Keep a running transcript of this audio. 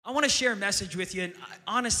I want to share a message with you. And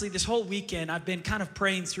honestly, this whole weekend, I've been kind of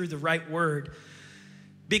praying through the right word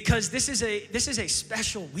because this is a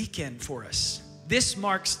special weekend for us. This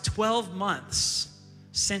marks 12 months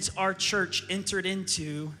since our church entered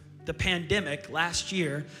into the pandemic last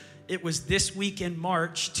year. It was this week in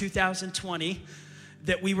March 2020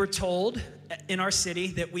 that we were told in our city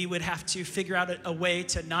that we would have to figure out a way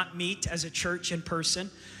to not meet as a church in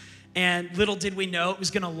person. And little did we know it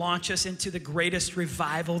was going to launch us into the greatest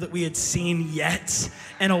revival that we had seen yet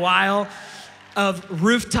in a while, of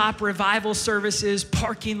rooftop revival services,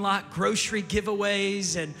 parking lot grocery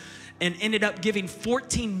giveaways, and ended up giving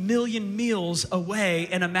 14 million meals away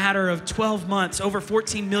in a matter of 12 months, over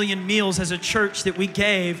 14 million meals as a church that we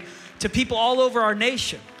gave to people all over our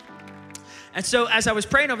nation. And so as I was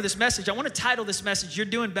praying over this message, I want to title this message, You're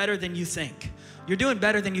Doing Better Than You Think. You're doing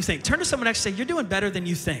better than you think. Turn to someone next and say, you're doing better than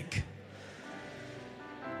you think.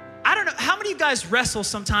 I don't know, how many of you guys wrestle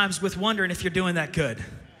sometimes with wondering if you're doing that good?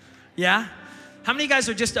 Yeah? How many of you guys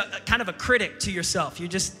are just kind of a critic to yourself?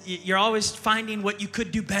 You're always finding what you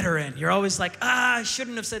could do better in. You're always like, I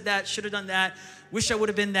shouldn't have said that, should have done that, wish I would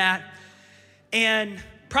have been that. And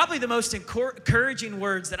probably the most encouraging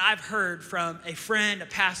words that I've heard from a friend, a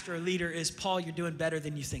pastor, a leader is, Paul, you're doing better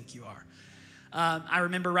than you think you are. I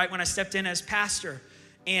remember right when I stepped in as pastor,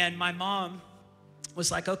 and my mom was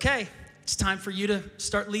like, okay, it's time for you to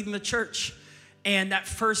start leading the church. And that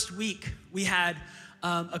first week, we had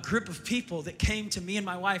a group of people that came to me and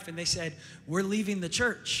my wife, and they said, we're leaving the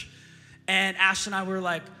church. And Ash and I were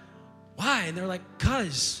like, why? And they're like,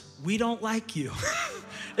 because we don't like you.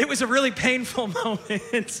 It was a really painful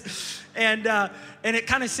moment. And it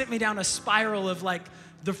kind of sent me down a spiral of like,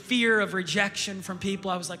 the fear of rejection from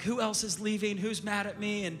people. I was like, who else is leaving? Who's mad at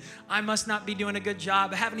me? And I must not be doing a good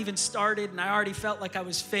job. I haven't even started, and I already felt like I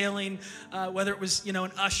was failing, whether it was, an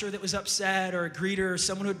usher that was upset or a greeter or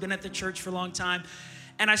someone who had been at the church for a long time.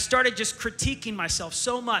 And I started just critiquing myself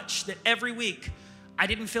so much that every week I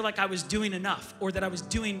didn't feel like I was doing enough or that I was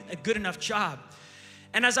doing a good enough job.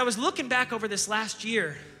 And as I was looking back over this last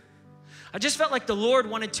year, I just felt like the Lord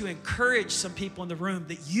wanted to encourage some people in the room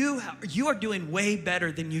that you are doing way better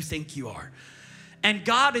than you think you are. And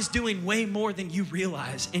God is doing way more than you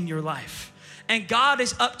realize in your life. And God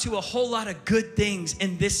is up to a whole lot of good things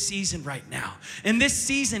in this season right now. And this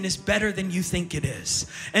season is better than you think it is.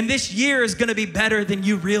 And this year is gonna be better than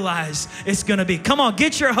you realize it's gonna be. Come on,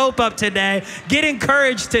 get your hope up today. Get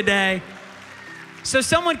encouraged today. So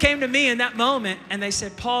someone came to me in that moment and they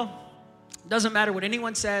said, Paul, doesn't matter what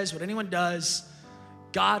anyone says, what anyone does.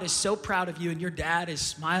 God is so proud of you, and your dad is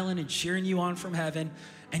smiling and cheering you on from heaven,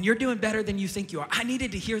 and you're doing better than you think you are. I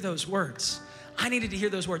needed to hear those words. I needed to hear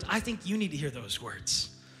those words. I think you need to hear those words.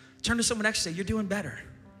 Turn to someone next and say, you're doing better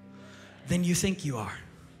than you think you are.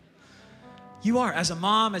 You are, as a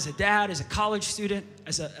mom, as a dad, as a college student,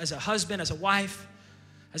 as a husband, as a wife,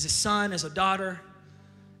 as a son, as a daughter,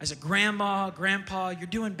 as a grandma, grandpa, you're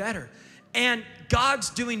doing better. And God's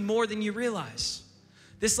doing more than you realize.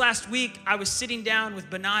 This last week, I was sitting down with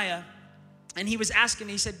Benaiah, and he was asking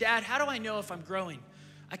me, he said, Dad, how do I know if I'm growing?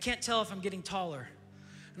 I can't tell if I'm getting taller.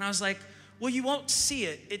 And I was like, well, you won't see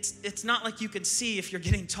it. It's not like you can see if you're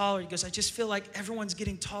getting taller. He goes, I just feel like everyone's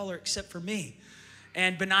getting taller except for me.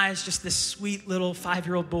 And Benaiah's just this sweet little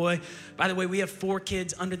 5-year-old boy. By the way, we have 4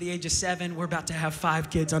 kids under the age of 7. We're about to have 5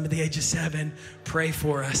 kids under the age of 7. Pray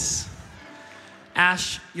for us.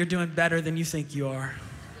 Ash, you're doing better than you think you are.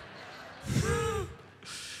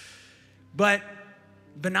 But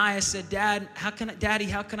Benaiah said, Daddy,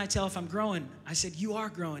 how can I tell if I'm growing? I said, you are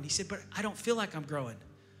growing. He said, but I don't feel like I'm growing.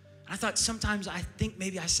 I thought sometimes I think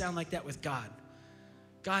maybe I sound like that with God.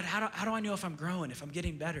 God, how do I know if I'm growing, if I'm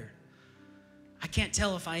getting better? I can't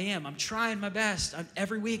tell if I am. I'm trying my best.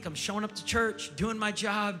 Every week I'm showing up to church, doing my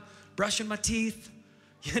job, brushing my teeth,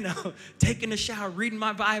 taking a shower, reading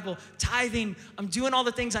my Bible, tithing. I'm doing all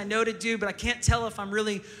the things I know to do, but I can't tell if I'm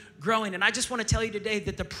really growing. And I just want to tell you today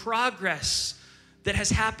that the progress that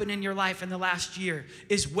has happened in your life in the last year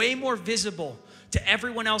is way more visible to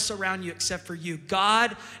everyone else around you except for you.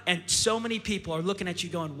 God and so many people are looking at you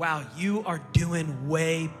going, wow, you are doing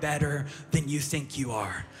way better than you think you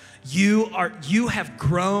are. You have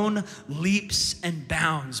grown leaps and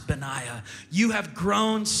bounds, Benaiah. You have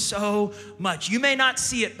grown so much. You may not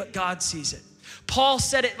see it, but God sees it. Paul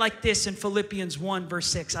said it like this in Philippians 1, verse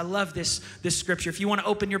 6. I love this scripture. If you want to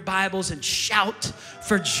open your Bibles and shout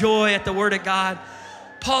for joy at the word of God,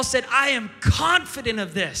 Paul said, I am confident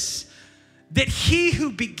of this, that he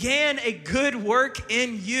who began a good work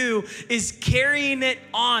in you is carrying it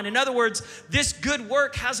on. In other words, this good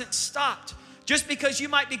work hasn't stopped. Just because you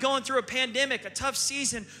might be going through a pandemic, a tough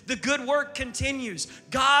season, the good work continues.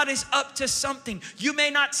 God is up to something. You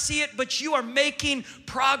may not see it, but you are making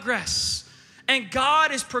progress. And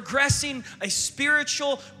God is progressing a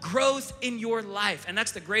spiritual growth in your life. And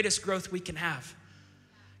that's the greatest growth we can have.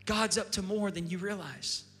 God's up to more than you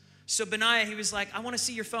realize. So Benaiah, he was like, I want to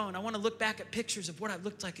see your phone. I want to look back at pictures of what I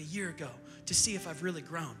looked like a year ago to see if I've really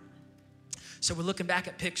grown. So we're looking back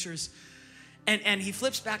at pictures. And he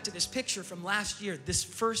flips back to this picture from last year, this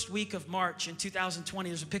first week of March in 2020.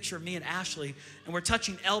 There's a picture of me and Ashley, and we're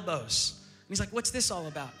touching elbows. And he's like, what's this all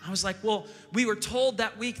about? I was like, well, we were told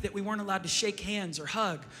that week that we weren't allowed to shake hands or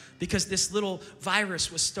hug because this little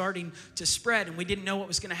virus was starting to spread, and we didn't know what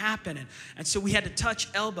was going to happen. And so we had to touch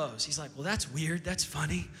elbows. He's like, well, that's weird. That's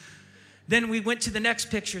funny. Then we went to the next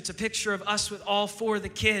picture. It's a picture of us with all 4 of the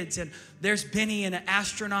kids. And there's Benny in an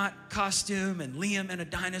astronaut costume, and Liam in a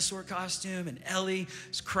dinosaur costume, and Ellie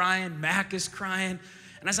is crying, Mac is crying.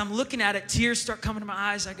 And as I'm looking at it, tears start coming to my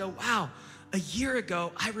eyes. I go, wow, a year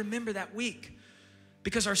ago, I remember that week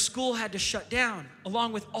because our school had to shut down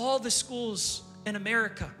along with all the schools in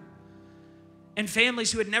America. And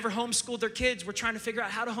families who had never homeschooled their kids were trying to figure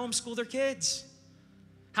out how to homeschool their kids.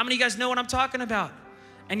 How many of you guys know what I'm talking about?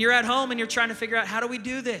 And you're at home and you're trying to figure out, how do we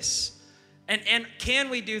do this? And can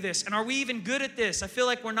we do this? And are we even good at this? I feel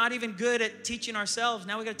like we're not even good at teaching ourselves.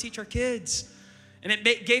 Now we got to teach our kids. And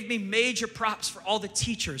it gave me major props for all the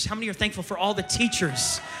teachers. How many are thankful for all the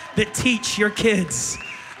teachers that teach your kids,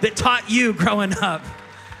 that taught you growing up?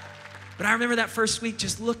 But I remember that first week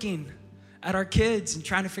just looking at our kids and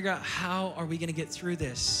trying to figure out, how are we going to get through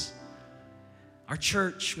this? Our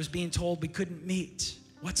church was being told we couldn't meet.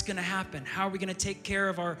 What's going to happen? How are we going to take care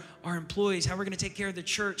of our employees? How are we going to take care of the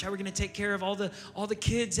church? How are we going to take care of all the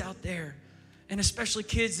kids out there? And especially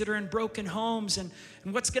kids that are in broken homes. And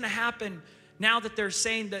what's going to happen now that they're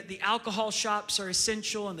saying that the alcohol shops are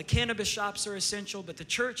essential and the cannabis shops are essential, but the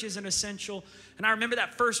church isn't essential. And I remember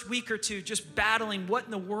that first week or two just battling what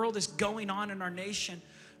in the world is going on in our nation.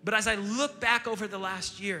 But as I look back over the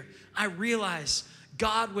last year, I realize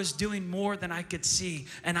God was doing more than I could see,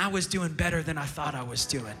 and I was doing better than I thought I was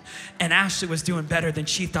doing. And Ashley was doing better than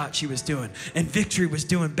she thought she was doing. And Victory was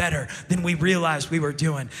doing better than we realized we were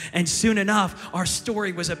doing. And soon enough, our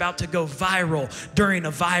story was about to go viral during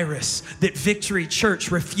a virus that Victory Church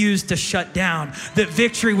refused to shut down, that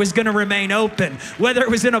Victory was going to remain open. Whether it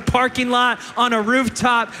was in a parking lot, on a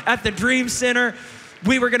rooftop, at the Dream Center,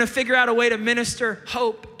 we were going to figure out a way to minister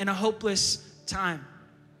hope in a hopeless time.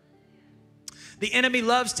 The enemy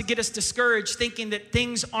loves to get us discouraged, thinking that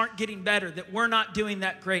things aren't getting better, that we're not doing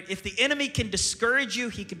that great. If the enemy can discourage you,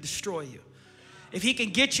 he can destroy you. If he can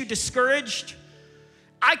get you discouraged,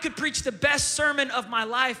 I could preach the best sermon of my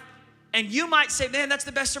life, and you might say, man, that's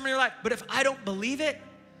the best sermon of your life. But if I don't believe it,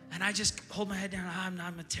 and I just hold my head down,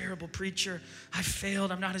 I'm a terrible preacher, I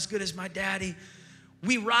failed, I'm not as good as my daddy.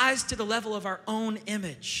 We rise to the level of our own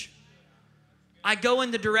image. I go in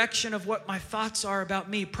the direction of what my thoughts are about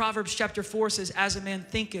me. Proverbs chapter 4 says, as a man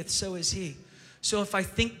thinketh, so is he. So if I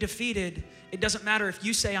think defeated, it doesn't matter if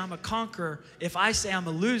you say I'm a conqueror. If I say I'm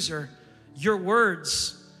a loser, your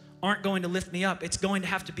words aren't going to lift me up. It's going to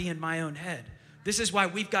have to be in my own head. This is why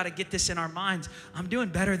we've got to get this in our minds. I'm doing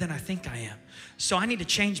better than I think I am. So I need to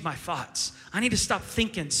change my thoughts. I need to stop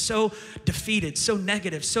thinking so defeated, so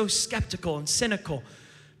negative, so skeptical and cynical,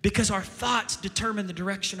 because our thoughts determine the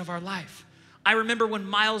direction of our life. I remember when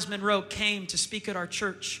Miles Monroe came to speak at our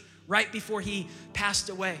church right before he passed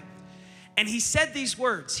away. And he said these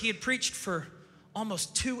words. He had preached for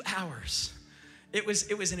almost 2 hours. It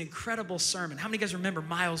was an incredible sermon. How many of you guys remember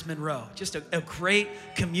Miles Monroe? Just a great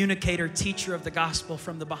communicator, teacher of the gospel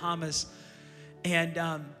from the Bahamas. And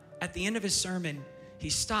at the end of his sermon,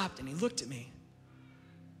 he stopped and he looked at me.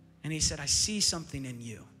 And he said, I see something in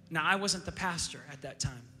you. Now, I wasn't the pastor at that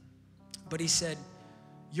time. But he said,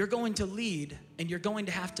 you're going to lead, and you're going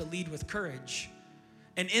to have to lead with courage.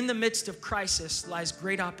 And in the midst of crisis lies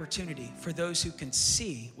great opportunity for those who can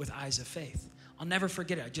see with eyes of faith. I'll never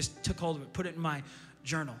forget it. I just took hold of it, put it in my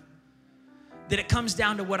journal. That it comes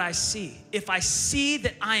down to what I see. If I see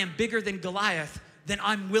that I am bigger than Goliath, then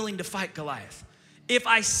I'm willing to fight Goliath. If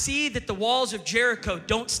I see that the walls of Jericho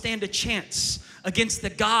don't stand a chance against the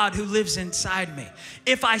God who lives inside me,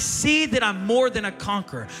 if I see that I'm more than a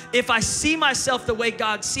conqueror, if I see myself the way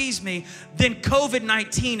God sees me, then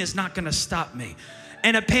COVID-19 is not going to stop me.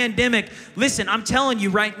 And a pandemic, listen, I'm telling you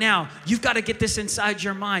right now, you've got to get this inside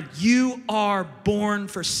your mind. You are born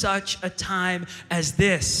for such a time as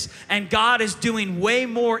this. And God is doing way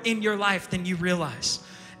more in your life than you realize.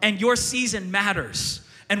 And your season matters.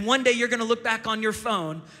 And one day you're going to look back on your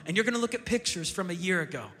phone and you're going to look at pictures from a year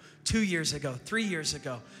ago. 2 years ago, 3 years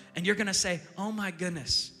ago, and you're gonna say, oh my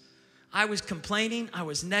goodness, I was complaining, I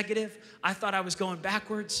was negative, I thought I was going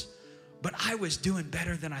backwards, but I was doing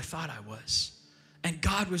better than I thought I was. And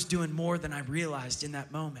God was doing more than I realized in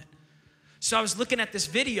that moment. So I was looking at this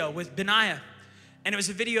video with Benaiah, and it was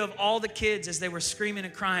a video of all the kids as they were screaming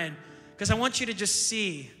and crying, because I want you to just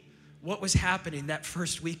see what was happening that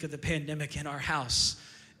first week of the pandemic in our house.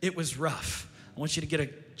 It was rough. I want you to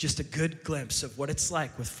get just a good glimpse of what it's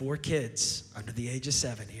like with 4 kids under the age of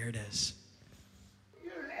 7. Here it is.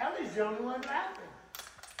 Ellie's the only one laughing.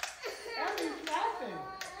 Ellie's laughing.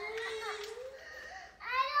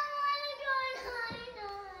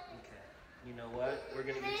 You know what? We're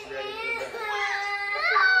going to get you ready for that.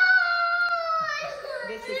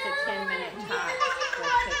 This is a 10-minute talk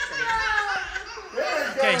with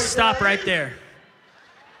Pixie. Okay, stop right there.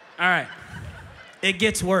 All right. It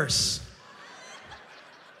gets worse.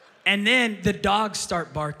 And then the dogs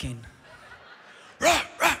start barking. Rah,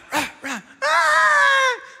 rah, rah, rah.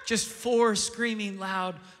 Ah! Just 4 screaming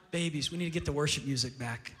loud babies. We need to get the worship music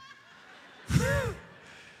back.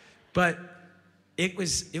 But it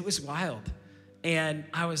was wild. And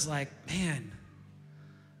I was like, man,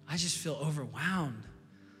 I just feel overwhelmed.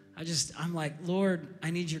 I'm like, Lord,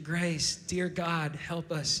 I need your grace. Dear God,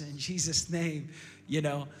 help us in Jesus' name, you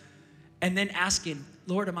know. And then asking,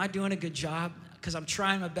 Lord, am I doing a good job? Because I'm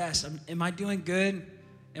trying my best. Am I doing good?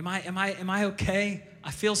 Am I okay?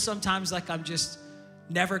 I feel sometimes like I'm just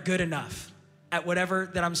never good enough at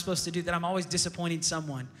whatever that I'm supposed to do, that I'm always disappointing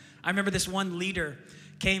someone. I remember this one leader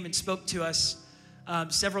came and spoke to us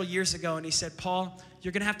several years ago, and he said, Paul,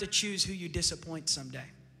 you're going to have to choose who you disappoint someday.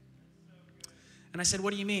 And I said,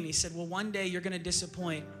 what do you mean? He said, well, one day you're going to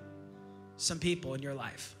disappoint some people in your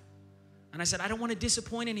life. And I said, I don't want to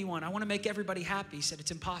disappoint anyone. I want to make everybody happy. He said,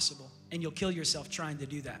 it's impossible, and you'll kill yourself trying to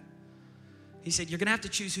do that. He said, you're going to have to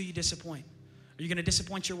choose who you disappoint. Are you going to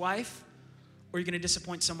disappoint your wife, or are you going to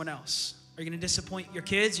disappoint someone else? Are you going to disappoint your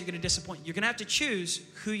kids? You're going to have to choose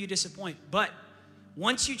who you disappoint. But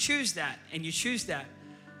once you choose that, and you choose that,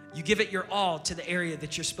 you give it your all to the area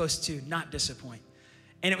that you're supposed to not disappoint.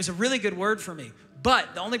 And it was a really good word for me.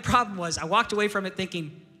 But the only problem was I walked away from it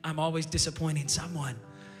thinking, I'm always disappointing someone.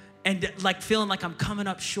 And like feeling like I'm coming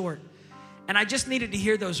up short. And I just needed to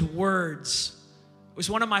hear those words. It was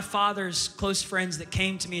one of my father's close friends that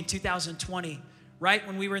came to me in 2020, right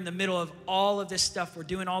when we were in the middle of all of this stuff. We're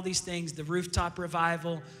doing all these things, the rooftop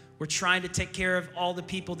revival. We're trying to take care of all the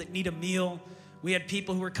people that need a meal. We had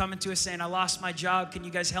people who were coming to us saying, I lost my job. Can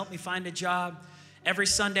you guys help me find a job? Every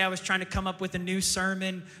Sunday I was trying to come up with a new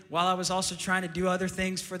sermon while I was also trying to do other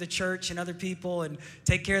things for the church and other people and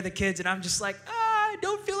take care of the kids. And I'm just like, I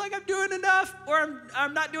don't feel like I'm doing enough, or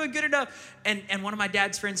I'm not doing good enough. And one of my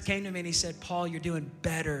dad's friends came to me and he said, Paul, you're doing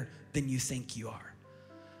better than you think you are.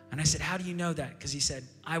 And I said, how do you know that? Because he said,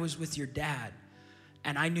 I was with your dad,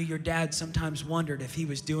 and I knew your dad sometimes wondered if he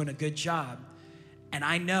was doing a good job. And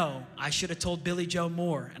I know I should have told Billy Joe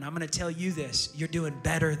more. And I'm going to tell you this, you're doing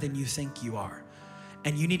better than you think you are.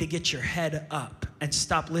 And you need to get your head up and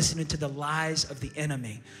stop listening to the lies of the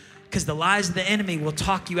enemy, because the lies of the enemy will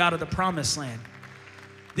talk you out of the promised land.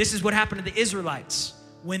 This is what happened to the Israelites.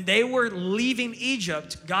 When they were leaving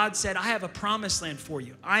Egypt, God said, I have a promised land for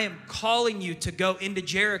you. I am calling you to go into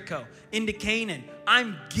Jericho, into Canaan.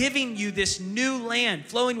 I'm giving you this new land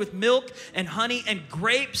flowing with milk and honey and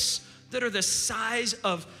grapes that are the size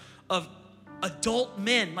of adult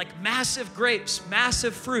men, like massive grapes,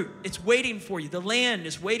 massive fruit. It's waiting for you. The land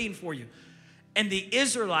is waiting for you. And the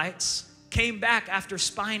Israelites came back after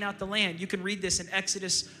spying out the land. You can read this in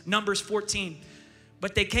Exodus, Numbers 14.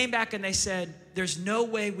 But they came back and they said, there's no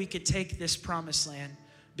way we could take this promised land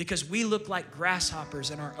because we look like grasshoppers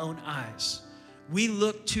in our own eyes. We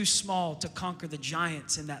look too small to conquer the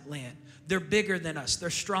giants in that land. They're bigger than us. They're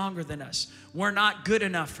stronger than us. We're not good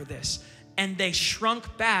enough for this. And they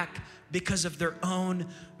shrunk back because of their own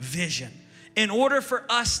vision. In order for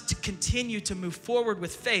us to continue to move forward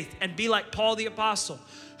with faith and be like Paul the Apostle,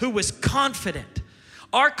 who was confident.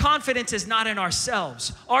 Our confidence is not in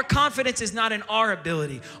ourselves. Our confidence is not in our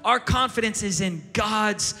ability. Our confidence is in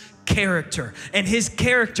God's character. And his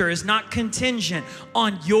character is not contingent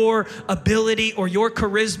on your ability or your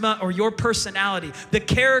charisma or your personality. The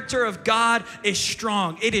character of God is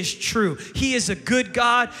strong. It is true. He is a good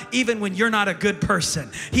God even when you're not a good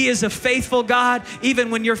person. He is a faithful God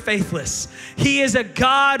even when you're faithless. He is a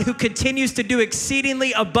God who continues to do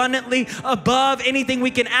exceedingly abundantly above anything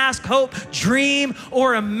we can ask, hope, dream,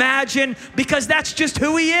 or imagine, because that's just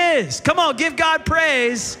who he is. Come on, give God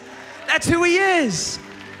praise. That's who he is.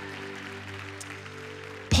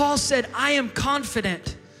 Paul said, I am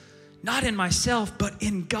confident not in myself, but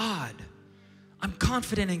in God. I'm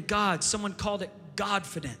confident in God. Someone called it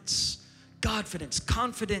Godfidence. Godfidence,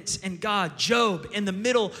 confidence in God. Job, in the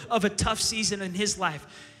middle of a tough season in his life,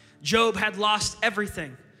 Job had lost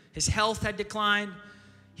everything. His health had declined.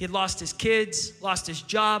 He had lost his kids, lost his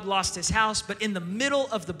job, lost his house. But in the middle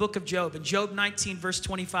of the book of Job, in Job 19, verse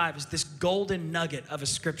 25, is this golden nugget of a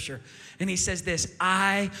scripture. And he says this,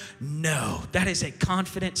 I know. That is a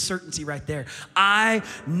confident certainty right there. I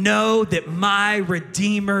know that my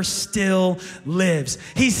Redeemer still lives.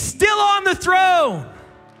 He's still on the throne.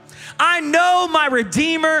 I know my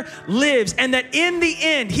Redeemer lives, and that in the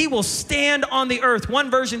end, he will stand on the earth. One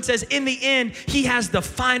version says, in the end, he has the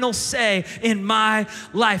final say in my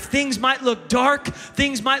life. Things might look dark,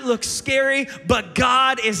 things might look scary, but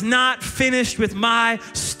God is not finished with my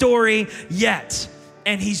story yet.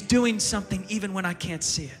 And he's doing something even when I can't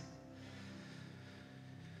see it.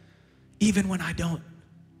 Even when I don't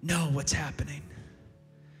know what's happening,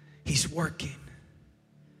 he's working.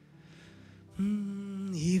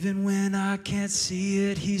 Even when I can't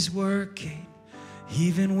see it, he's working.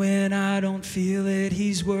 Even when I don't feel it,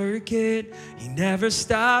 he's working. He never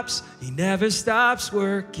stops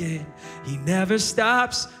working. He never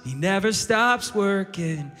stops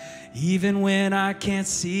working. Even when I can't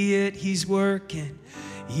see it, he's working.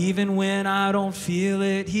 Even when I don't feel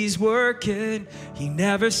it, he's working. He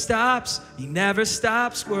never stops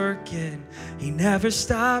working. He never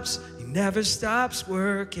stops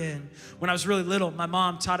working. When I was really little, my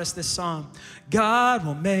mom taught us this song. God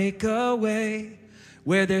will make a way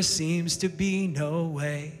where there seems to be no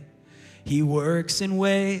way. He works in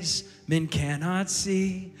ways men cannot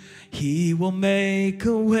see. He will make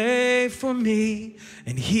a way for me,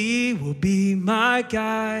 and he will be my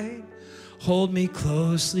guide. Hold me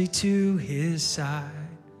closely to his side.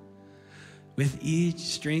 With each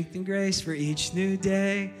strength and grace for each new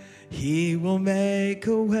day, he will make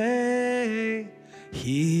a way.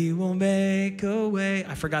 He will make a way.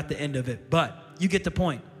 I forgot the end of it, but you get the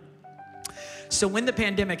point. So when the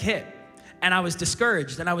pandemic hit and I was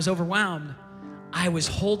discouraged and I was overwhelmed, I was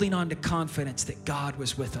holding on to confidence that God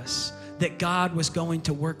was with us, that God was going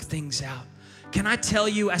to work things out. Can I tell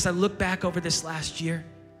you, as I look back over this last year,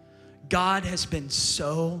 God has been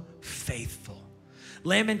so faithful.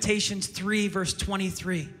 Lamentations 3 verse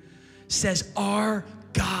 23 says, our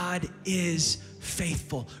God is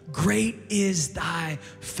faithful. Great is thy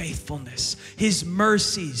faithfulness. His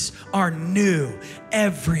mercies are new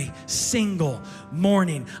every single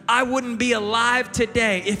morning. I wouldn't be alive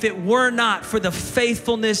today if it were not for the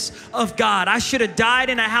faithfulness of God. I should have died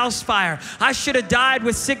in a house fire. I should have died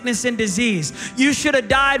with sickness and disease. You should have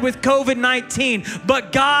died with COVID-19,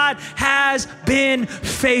 but God has been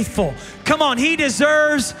faithful. Come on, he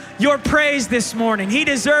deserves your praise this morning. He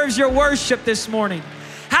deserves your worship this morning.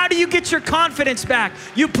 How do you get your confidence back?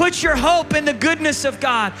 You put your hope in the goodness of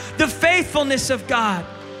God, the faithfulness of God.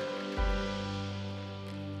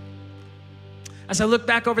 As I look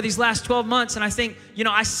back over these last 12 months and I think,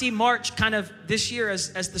 I see March kind of this year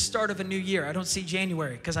as the start of a new year. I don't see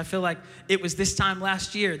January because I feel like it was this time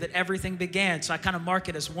last year that everything began. So I kind of mark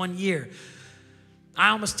it as 1 year. I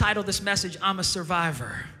almost titled this message, I'm a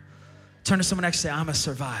survivor. Turn to someone next and say, I'm a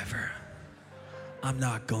survivor. I'm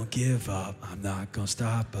not gonna give up. I'm not gonna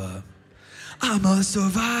stop up. I'm a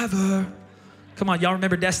survivor. Come on, y'all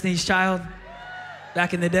remember Destiny's Child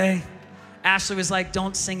back in the day? Ashley was like,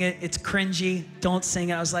 don't sing it. It's cringy. Don't sing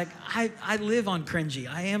it. I was like, I live on cringy.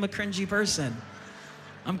 I am a cringy person.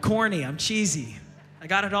 I'm corny. I'm cheesy. I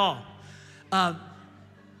got it all.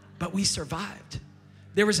 But we survived.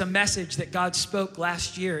 There was a message that God spoke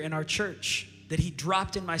last year in our church that he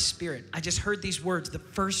dropped in my spirit. I just heard these words the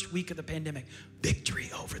first week of the pandemic. Victory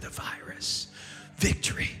over the virus.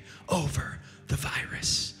 Victory over the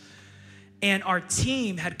virus. And our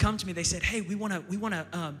team had come to me. They said, hey, we want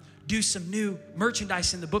to do some new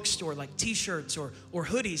merchandise in the bookstore, like t-shirts or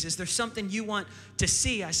hoodies. Is there something you want to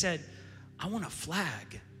see? I said, I want a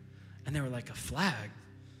flag. And they were like, a flag?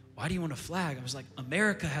 Why do you want a flag? I was like,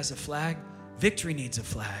 America has a flag. Victory needs a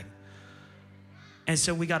flag. And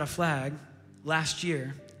so we got a flag last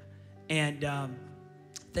year. And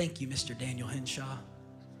thank you, Mr. Daniel Henshaw.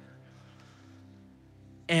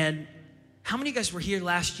 And how many of you guys were here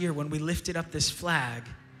last year when we lifted up this flag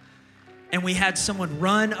and we had someone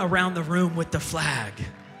run around the room with the flag?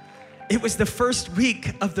 It was the first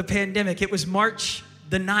week of the pandemic. It was March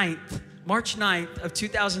 9th of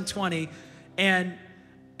 2020. And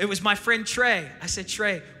it was my friend Trey. I said,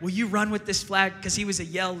 Trey, will you run with this flag? Because he was a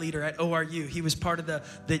yell leader at ORU. He was part of the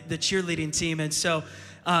cheerleading team. And so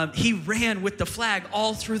he ran with the flag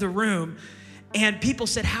all through the room. And people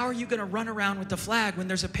said, how are you going to run around with the flag when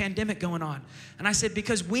there's a pandemic going on? And I said,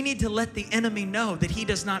 because we need to let the enemy know that he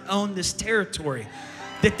does not own this territory,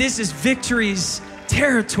 that this is Victory's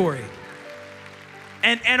territory.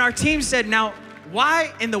 And our team said, now,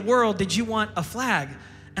 why in the world did you want a flag?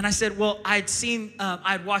 And I said, well,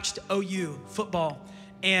 I'd watched OU football,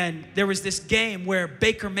 and there was this game where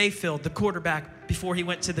Baker Mayfield, the quarterback before he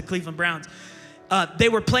went to the Cleveland Browns, they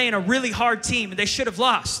were playing a really hard team, and they should have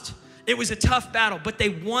lost. It was a tough battle, but they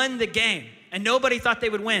won the game, and nobody thought they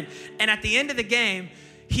would win. And at the end of the game,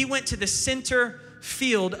 he went to the center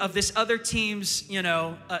field of this other team's,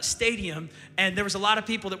 stadium, and there was a lot of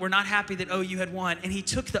people that were not happy that OU had won, and he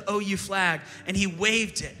took the OU flag and he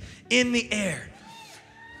waved it in the air.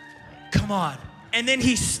 Come on. And then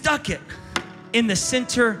he stuck it in the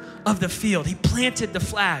center of the field. He planted the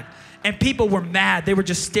flag, and people were mad. They were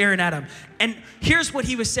just staring at him. And here's what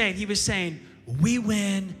he was saying. He was saying, we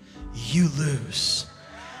win, you lose.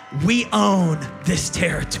 We own this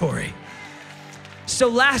territory. So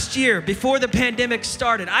last year, before the pandemic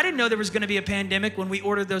started, I didn't know there was going to be a pandemic when we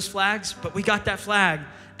ordered those flags, but we got that flag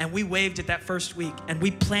and we waved it that first week, and we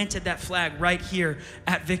planted that flag right here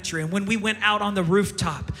at Victory. And when we went out on the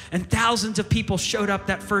rooftop and thousands of people showed up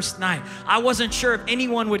that first night, I wasn't sure if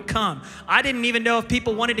anyone would come. I didn't even know if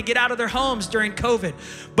people wanted to get out of their homes during COVID,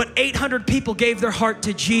 but 800 people gave their heart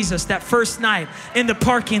to Jesus that first night in the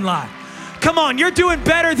parking lot. Come on, you're doing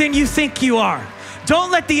better than you think you are.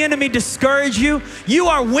 Don't let the enemy discourage you. You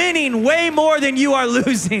are winning way more than you are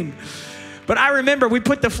losing. But I remember we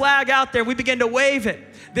put the flag out there. We began to wave it.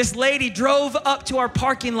 This lady drove up to our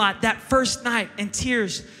parking lot that first night in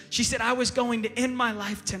tears. She said, I was going to end my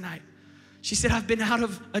life tonight. She said, I've been out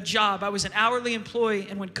of a job. I was an hourly employee,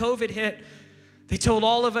 and when COVID hit, they told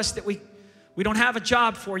all of us that we don't have a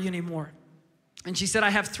job for you anymore. And she said, I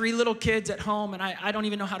have 3 little kids at home, and I don't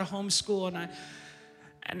even know how to homeschool,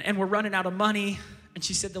 and we're running out of money. And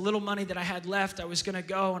she said, the little money that I had left, I was gonna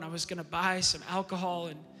go and I was gonna buy some alcohol,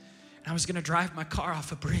 and I was gonna drive my car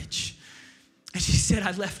off a bridge. And she said,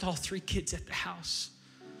 I left all 3 kids at the house,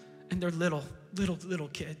 and they're little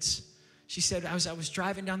kids. She said, as I was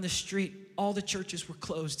driving down the street, all the churches were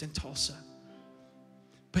closed in Tulsa.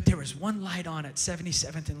 But there was one light on at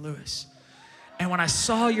 77th and Lewis. And when I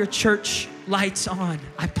saw your church lights on,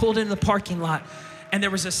 I pulled into the parking lot, and there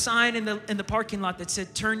was a sign in the parking lot that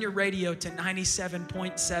said, turn your radio to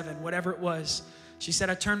 97.7, whatever it was. She said,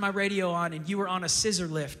 I turned my radio on, and you were on a scissor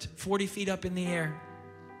lift 40 feet up in the air.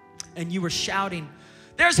 And you were shouting,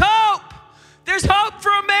 there's hope! There's hope for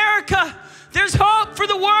America! There's hope for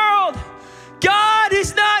the world! God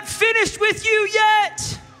is not finished with you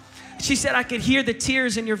yet! She said, I could hear the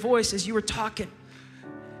tears in your voice as you were talking.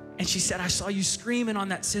 And she said, I saw you screaming on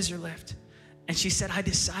that scissor lift. And she said, I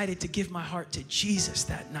decided to give my heart to Jesus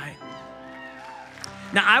that night.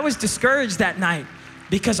 Now, I was discouraged that night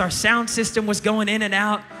because our sound system was going in and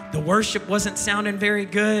out. The worship wasn't sounding very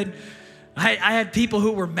good. I had people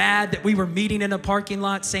who were mad that we were meeting in a parking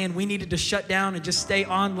lot saying we needed to shut down and just stay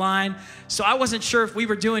online. So I wasn't sure if we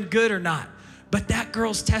were doing good or not. But that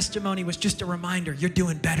girl's testimony was just a reminder, you're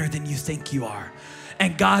doing better than you think you are.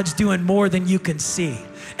 And God's doing more than you can see.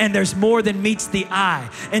 And there's more than meets the eye.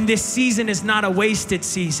 And this season is not a wasted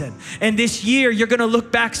season. And this year, you're gonna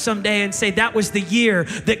look back someday and say, that was the year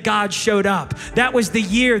that God showed up. That was the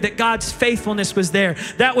year that God's faithfulness was there.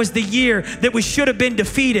 That was the year that we should have been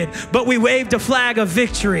defeated, but we waved a flag of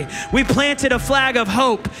victory. We planted a flag of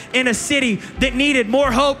hope in a city that needed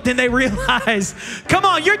more hope than they realized. Come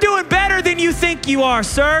on, you're doing better than you think you are,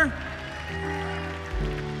 sir.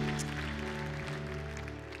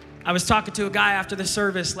 I was talking to a guy after the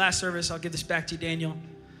service, last service. I'll give this back to you, Daniel.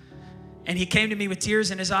 And he came to me with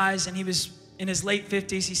tears in his eyes, and he was in his late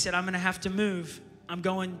 50s. He said, I'm gonna have to move. I'm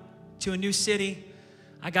going to a new city.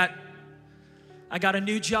 I got a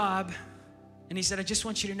new job. And he said, I just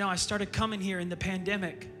want you to know, I started coming here in the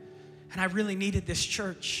pandemic, and I really needed this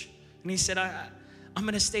church. And he said, I'm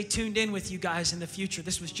gonna stay tuned in with you guys in the future.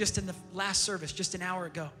 This was just in the last service, just an hour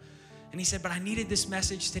ago. And he said, but I needed this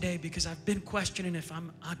message today because I've been questioning if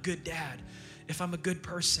I'm a good dad, if I'm a good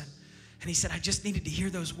person. And he said, I just needed to hear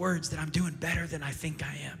those words that I'm doing better than I think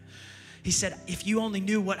I am. He said, if you only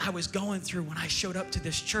knew what I was going through when I showed up to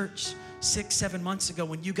this church 6, 7 months ago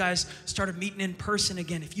when you guys started meeting in person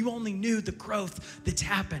again. If you only knew the growth that's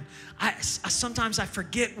happened. Sometimes I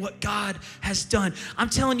forget what God has done. I'm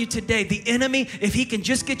telling you today, the enemy, if he can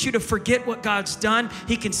just get you to forget what God's done,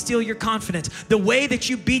 he can steal your confidence. The way that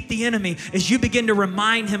you beat the enemy is you begin to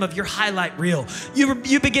remind him of your highlight reel.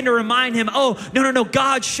 You begin to remind him, oh, no,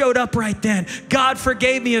 God showed up right then. God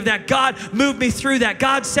forgave me of that. God moved me through that.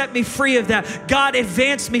 God set me free of that. God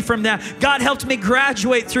advanced me from that. God helped me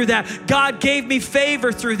graduate through that. God gave me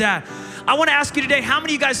favor through that. I want to ask you today, how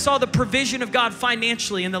many of you guys saw the provision of God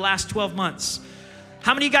financially in the last 12 months?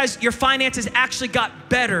 How many of you guys, your finances actually got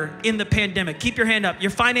better in the pandemic? Keep your hand up.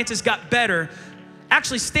 Your finances got better.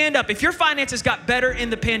 Actually, stand up. If your finances got better in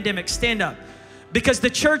the pandemic, stand up. Because the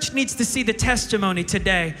church needs to see the testimony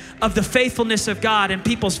today of the faithfulness of God in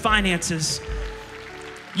people's finances.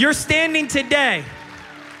 You're standing today.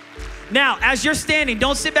 Now, as you're standing,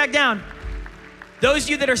 don't sit back down. Those of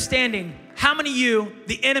you that are standing, how many of you,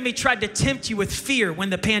 the enemy tried to tempt you with fear when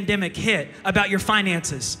the pandemic hit about your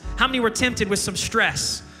finances? How many were tempted with some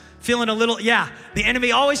stress? Feeling a little, the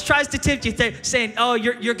enemy always tries to tempt you, saying, oh,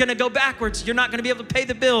 you're gonna go backwards. You're not gonna be able to pay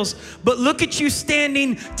the bills. But look at you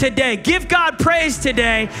standing today. Give God praise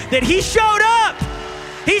today that he showed up.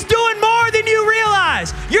 He's doing more than you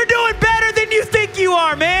realize. You're doing better than you think you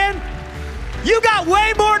are, man. You got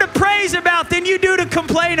way more to praise about than you do to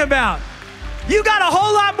complain about. You got a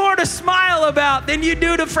whole lot more to smile about than you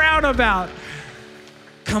do to frown about.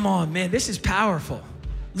 Come on, man, this is powerful.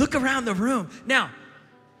 Look around the room. Now,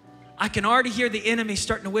 I can already hear the enemy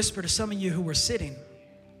starting to whisper to some of you who were sitting,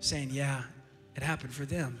 saying, yeah, it happened for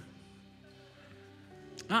them.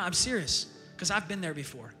 No, I'm serious, because I've been there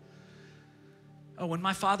before. Oh, when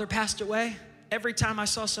my father passed away, every time I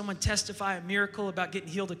saw someone testify a miracle about getting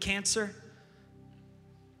healed of cancer,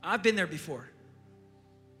 I've been there before.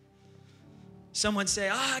 Someone say,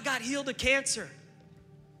 oh, I got healed of cancer.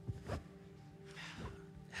 It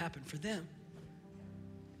happened for them.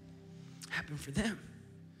 It happened for them.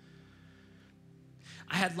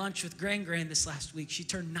 I had lunch with Gran this last week. She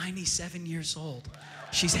turned 97 years old.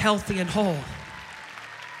 She's healthy and whole.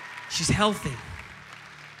 She's healthy.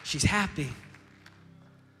 She's happy.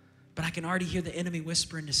 But I can already hear the enemy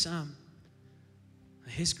whispering to some,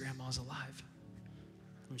 his grandma's alive.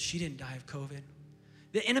 And she didn't die of COVID.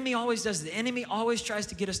 The enemy always does. The enemy always tries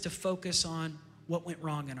to get us to focus on what went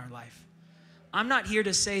wrong in our life. I'm not here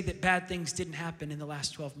to say that bad things didn't happen in the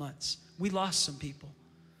last 12 months. We lost some people.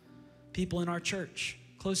 People in our church,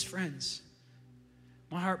 close friends.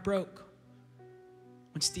 My heart broke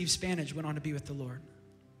when Steve Spanage went on to be with the Lord.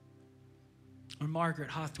 Or Margaret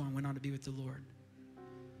Hawthorne went on to be with the Lord.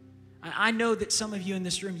 I know that some of you in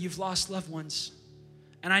this room, you've lost loved ones.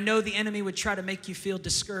 And I know the enemy would try to make you feel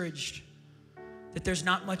discouraged, that there's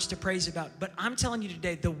not much to praise about. But I'm telling you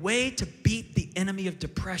today, the way to beat the enemy of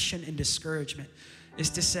depression and discouragement is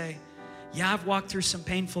to say, yeah, I've walked through some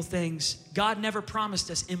painful things. God never promised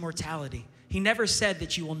us immortality. He never said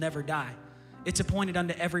that you will never die. It's appointed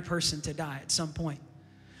unto every person to die at some point.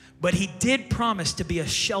 But he did promise to be a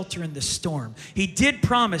shelter in the storm. He did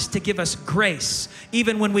promise to give us grace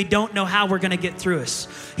even when we don't know how we're going to get through us.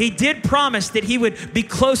 He did promise that he would be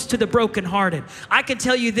close to the brokenhearted. I can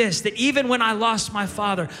tell you this, that even when I lost my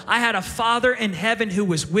father, I had a Father in heaven who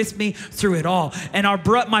was with me through it all. And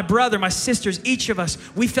my brother, my sisters, each of us,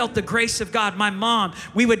 we felt the grace of God. My mom,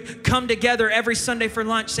 we would come together every Sunday for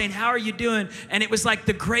lunch saying, how are you doing? And it was like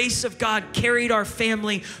the grace of God carried our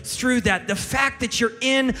family through that. The fact that you're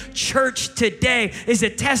in church today is a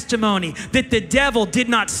testimony that the devil did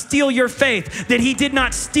not steal your faith, that he did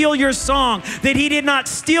not steal your song, that he did not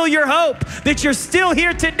steal your hope, that you're still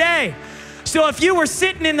here today. So if you were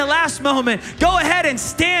sitting in the last moment, go ahead and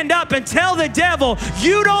stand up and tell the devil,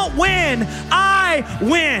 you don't win, I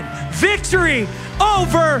win. Victory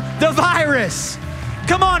over the virus.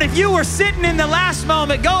 Come on, if you were sitting in the last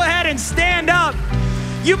moment, go ahead and stand up.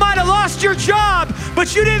 You might have lost your job,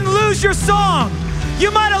 but you didn't lose your song. You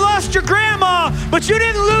might have lost your grandma, but you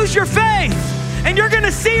didn't lose your faith. And you're going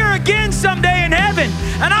to see her again someday in heaven.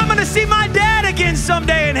 And I'm going to see my dad again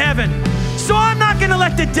someday in heaven. So I'm not going to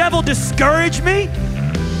let the devil discourage me,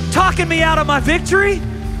 talking me out of my victory.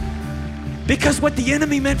 Because what the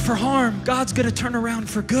enemy meant for harm, God's going to turn around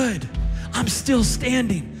for good. I'm still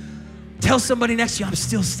standing. Tell somebody next to you, I'm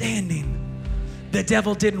still standing. The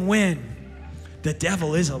devil didn't win. The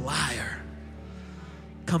devil is a liar.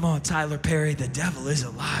 Come on, Tyler Perry, the devil is a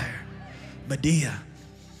liar. Medea,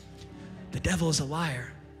 the devil is a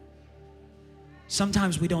liar.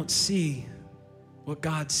 Sometimes we don't see what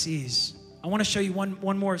God sees. I want to show you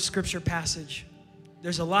one more scripture passage.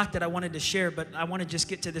 There's a lot that I wanted to share, but I want to just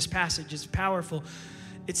get to this passage. It's powerful.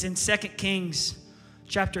 It's in 2 Kings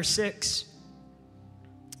chapter 6.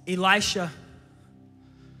 Elisha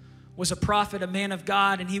was a prophet, a man of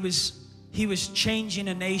God, and he was changing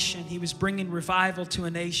a nation. He was bringing revival to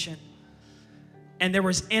a nation. And there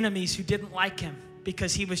was enemies who didn't like him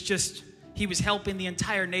because he was helping the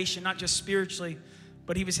entire nation, not just spiritually,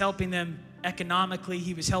 but he was helping them economically.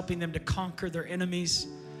 He was helping them to conquer their enemies.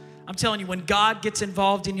 I'm telling you, when God gets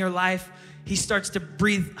involved in your life, he starts to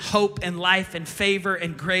breathe hope and life and favor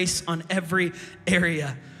and grace on every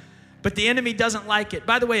area. But the enemy doesn't like it.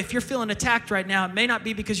 By the way, if you're feeling attacked right now, it may not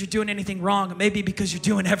be because you're doing anything wrong. It may be because you're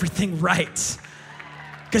doing everything right.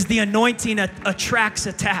 Because the anointing attracts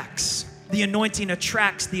attacks. The anointing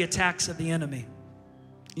attracts the attacks of the enemy.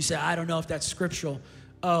 You say, I don't know if that's scriptural.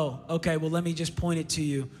 Oh, okay, well, let me just point it to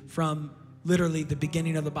you from literally the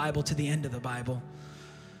beginning of the Bible to the end of the Bible.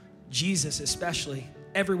 Jesus especially,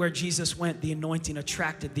 everywhere Jesus went, the anointing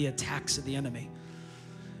attracted the attacks of the enemy.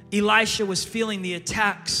 Elisha was feeling the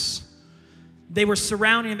attacks. They were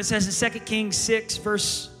surrounding him. It says in 2 Kings 6,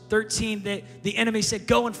 verse 13, that the enemy said,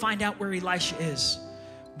 go and find out where Elisha is.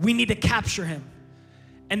 We need to capture him.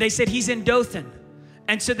 And they said, he's in Dothan.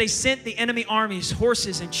 And so they sent the enemy armies,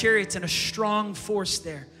 horses and chariots, and a strong force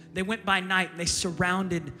there. They went by night and they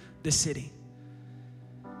surrounded the city.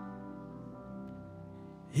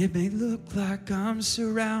 It may look like I'm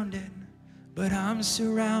surrounded, but I'm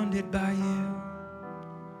surrounded by you.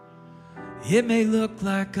 It may look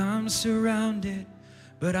like I'm surrounded,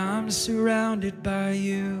 but I'm surrounded by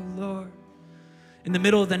you, Lord. In the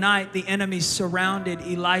middle of the night, the enemy surrounded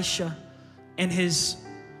Elisha and his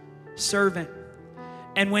servant.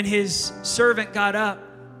 And when his servant got up,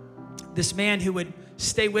 this man who would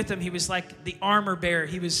stay with him, he was like the armor bearer.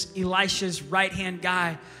 He was Elisha's right-hand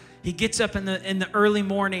guy. He gets up in the early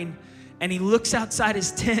morning and he looks outside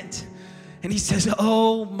his tent and he says,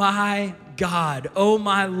 oh my God, oh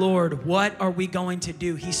my Lord, what are we going to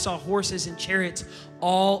do? He saw horses and chariots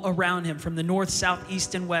all around him from the north, south,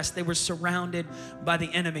 east, and west. They were surrounded by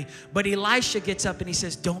the enemy. But Elisha gets up and he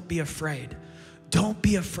says, don't be afraid. Don't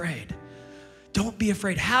be afraid. Don't be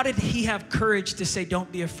afraid. How did he have courage to say,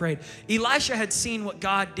 don't be afraid? Elisha had seen what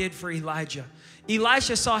God did for Elijah.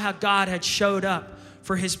 Elisha saw how God had showed up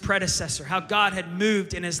for his predecessor, how God had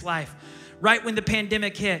moved in his life. Right when the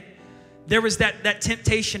pandemic hit, there was that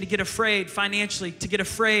temptation to get afraid financially, to get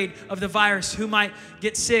afraid of the virus, who might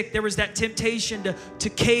get sick. There was that temptation to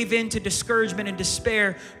cave into discouragement and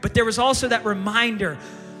despair. But there was also that reminder.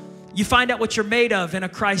 You find out what you're made of in a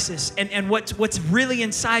crisis, and what's really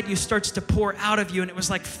inside you starts to pour out of you. And it was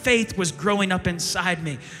like faith was growing up inside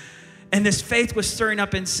me. And this faith was stirring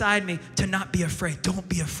up inside me to not be afraid. Don't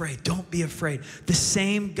be afraid. Don't be afraid. The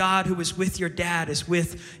same God who was with your dad is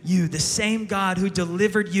with you. The same God who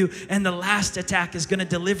delivered you in the last attack is going to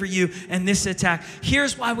deliver you in this attack.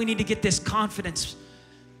 Here's why we need to get this confidence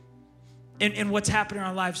in what's happening in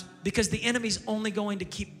our lives. Because the enemy's only going to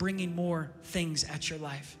keep bringing more things at your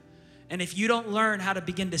life. And if you don't learn how to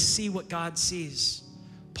begin to see what God sees,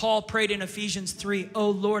 Paul prayed in Ephesians 3, oh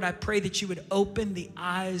Lord, I pray that you would open the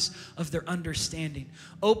eyes of their understanding.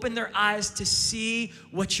 Open their eyes to see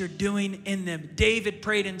what you're doing in them. David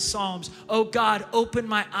prayed in Psalms, oh God, open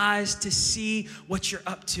my eyes to see what you're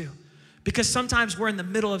up to. Because sometimes we're in the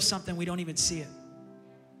middle of something, we don't even see it.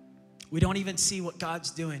 We don't even see what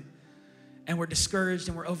God's doing. And we're discouraged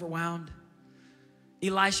and we're overwhelmed.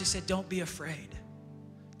 Elisha said, don't be afraid.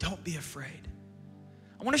 Don't be afraid.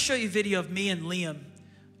 I want to show you a video of me and Liam,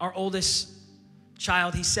 our oldest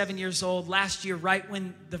child. He's 7 years old. Last year, right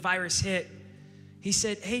when the virus hit, he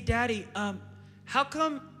said, hey, Daddy, how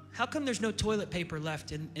come there's no toilet paper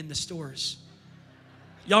left in the stores?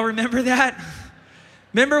 Y'all remember that?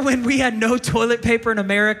 Remember when we had no toilet paper in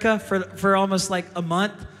America for almost like a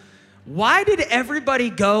month? Why did everybody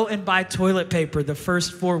go and buy toilet paper the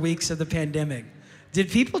first 4 weeks of the pandemic? Did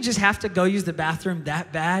people just have to go use the bathroom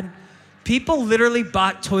that bad? People literally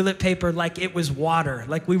bought toilet paper like it was water,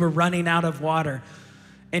 like we were running out of water.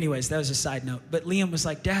 Anyways, that was a side note. But Liam was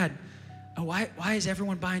like, Dad, why is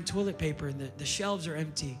everyone buying toilet paper and the shelves are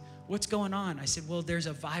empty? What's going on? I said, well, there's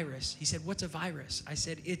a virus. He said, what's a virus? I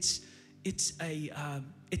said, it's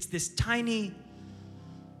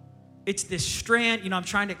this strand, I'm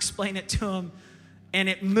trying to explain it to him, and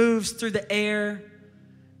it moves through the air.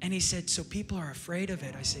 And he said, so people are afraid of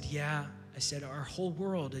it. I said, yeah. I said, our whole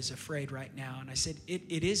world is afraid right now. And I said,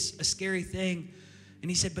 it is a scary thing. And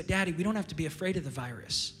he said, but Daddy, we don't have to be afraid of the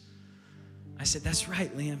virus. I said, that's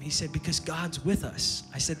right, Liam. He said, because God's with us.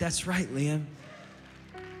 I said, that's right, Liam.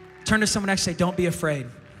 Turn to someone next and say, don't be afraid.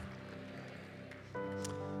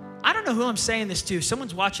 I don't know who I'm saying this to.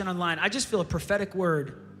 Someone's watching online. I just feel a prophetic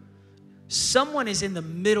word Someone is in the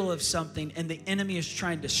middle of something and the enemy is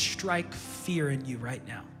trying to strike fear in you right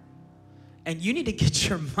now. And you need to get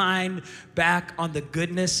your mind back on the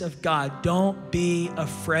goodness of God. Don't be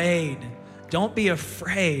afraid. Don't be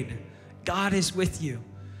afraid. God is with you.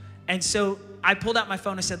 And so I pulled out my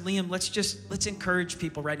phone and said, Liam, let's encourage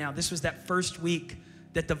people right now. This was that first week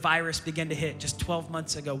that the virus began to hit, just 12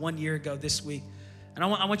 months ago, 1 year ago this week. And I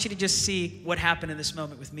want you to just see what happened in this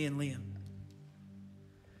moment with me and Liam.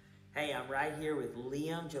 Hey, I'm right here with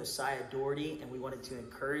Liam Josiah Doherty, and we wanted to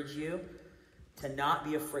encourage you to not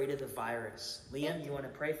be afraid of the virus. Liam, you want to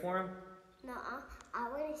pray for him? No, I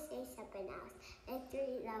want to say something else.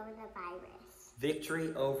 Victory over the virus.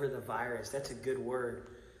 Victory over the virus. That's a good word.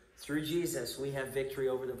 Through Jesus, we have victory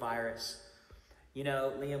over the virus. You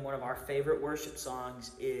know, Liam, one of our favorite worship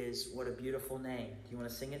songs is What a Beautiful Name. Do you want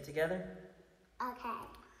to sing it together? Okay.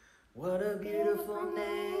 What a beautiful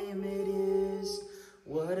name it is.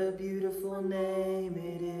 What a beautiful name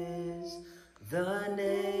it is. The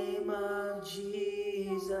name of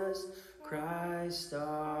Jesus Christ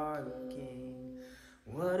our King.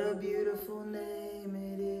 What a beautiful name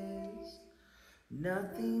it is.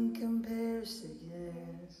 Nothing compares to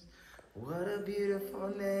this. What a beautiful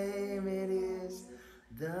name it is.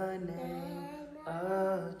 The name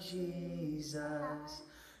of Jesus.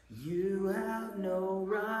 You have no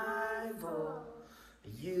rival.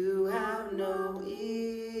 You have no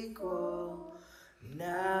equal.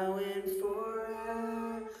 Now and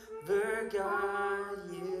forever,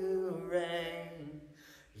 God, you reign.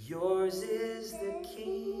 Yours is the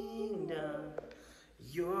kingdom.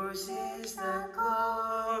 Yours is the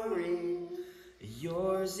glory.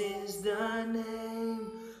 Yours is the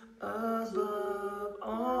name above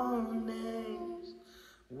all names.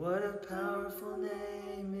 What a powerful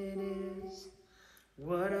name it is.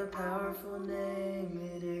 What a powerful name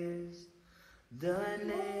it is. The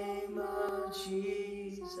name of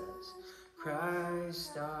Jesus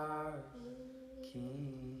Christ our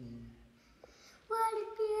King. What a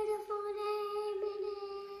beautiful name it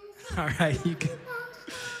is. All right, you can.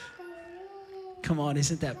 Come on,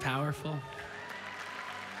 isn't that powerful?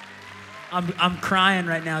 I'm crying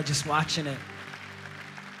right now just watching it.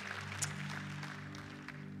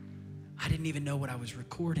 I didn't even know what I was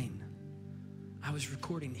recording. I was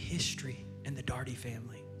recording history in the Daugherty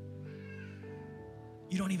family.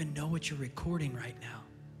 You don't even know what you're recording right now.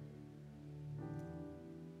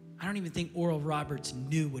 I don't even think Oral Roberts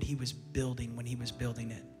knew what he was building when he was building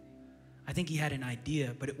it. I think he had an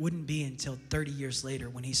idea, but it wouldn't be until 30 years later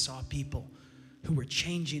when he saw people who were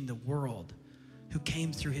changing the world, who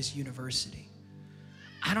came through his university.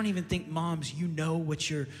 I don't even think, moms, you know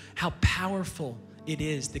how powerful it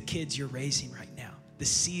is, the kids you're raising right now, the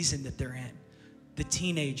season that they're in, the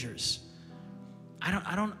teenagers. I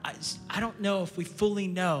don't know if we fully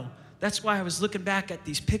know. That's why I was looking back at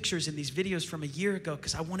these pictures and these videos from a year ago,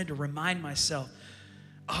 because I wanted to remind myself,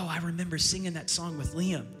 oh, I remember singing that song with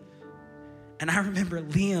Liam. And I remember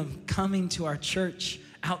Liam coming to our church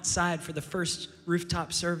outside for the first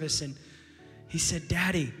rooftop service, and he said,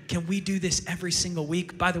 Daddy, can we do this every single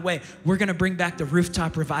week? By the way, we're going to bring back the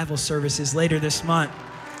rooftop revival services later this month.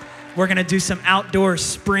 We're going to do some outdoor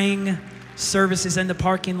spring services in the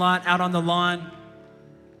parking lot, out on the lawn.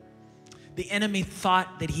 The enemy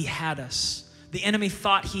thought that he had us. The enemy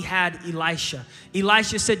thought he had Elisha.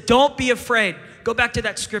 Elisha said, don't be afraid. Go back to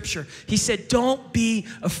that scripture. He said, don't be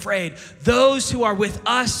afraid. Those who are with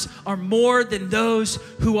us are more than those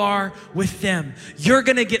who are with them. You're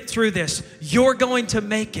going to get through this. You're going to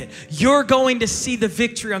make it. You're going to see the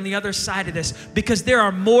victory on the other side of this, because there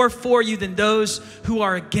are more for you than those who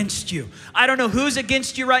are against you. I don't know who's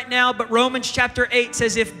against you right now, but Romans chapter 8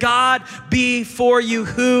 says, if God be for you,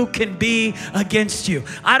 who can be against you?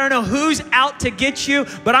 I don't know who's out to get you,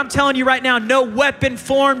 but I'm telling you right now, no weapon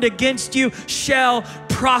formed against you shall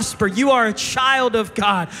prosper. You are a child of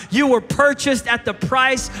God. You were purchased at the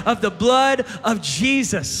price of the blood of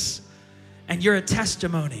Jesus. And you're a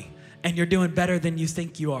testimony, and you're doing better than you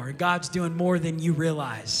think you are. God's doing more than you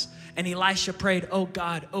realize. And Elisha prayed, oh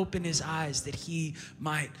God, open his eyes that he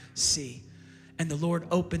might see. And the Lord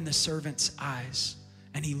opened the servant's eyes,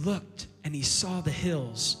 and he looked and he saw the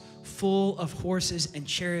hills full of horses and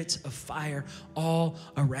chariots of fire all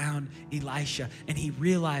around Elisha. And he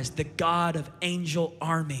realized the God of angel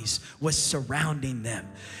armies was surrounding them.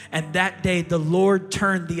 And that day, the Lord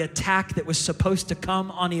turned the attack that was supposed to come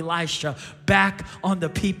on Elisha back on the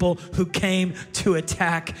people who came to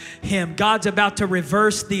attack him. God's about to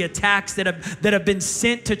reverse the attacks that have been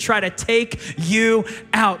sent to try to take you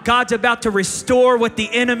out. God's about to restore what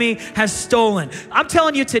the enemy has stolen. I'm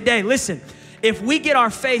telling you today, listen, if we get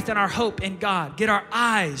our faith and our hope in God, get our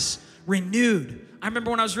eyes renewed. I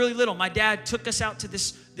remember when I was really little, my dad took us out to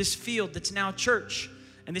this field that's now a church.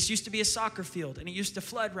 And this used to be a soccer field. And it used to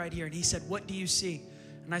flood right here. And he said, what do you see?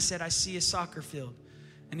 And I said, I see a soccer field.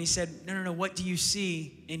 And he said, no, what do you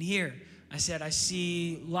see in here? I said, I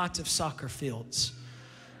see lots of soccer fields.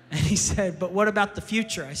 And he said, but what about the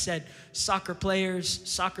future? I said, soccer players,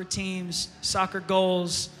 soccer teams, soccer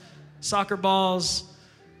goals, soccer balls.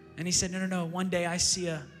 And he said, no, one day I see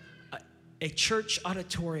a church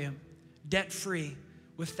auditorium, debt-free,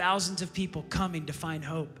 with thousands of people coming to find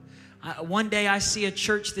hope. One day I see a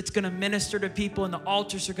church that's going to minister to people and the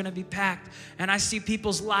altars are going to be packed. And I see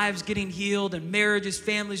people's lives getting healed and marriages,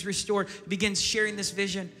 families restored. He begins sharing this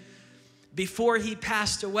vision. Before he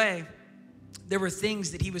passed away, there were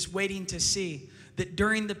things that he was waiting to see. That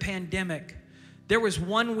during the pandemic, there was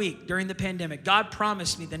 1 week during the pandemic, God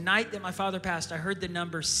promised me the night that my father passed, I heard the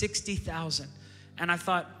number 60,000. And I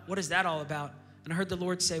thought, what is that all about? And I heard the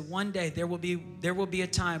Lord say, one day there will be a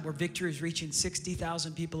time where Victory is reaching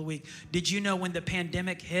 60,000 people a week. Did you know when the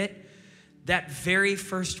pandemic hit, that very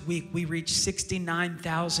first week we reached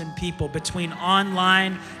 69,000 people between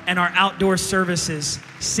online and our outdoor services,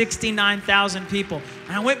 69,000 people.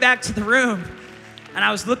 And I went back to the room and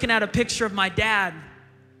I was looking at a picture of my dad.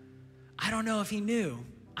 I don't know if he knew.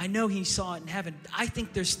 I know he saw it in heaven. I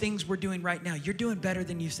think there's things we're doing right now. You're doing better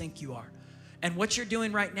than you think you are. And what you're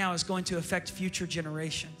doing right now is going to affect future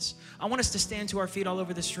generations. I want us to stand to our feet all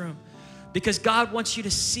over this room because God wants you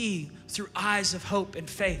to see through eyes of hope and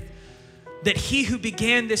faith that he who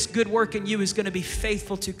began this good work in you is going to be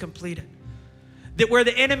faithful to complete it. That where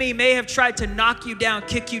the enemy may have tried to knock you down,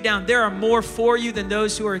 kick you down, there are more for you than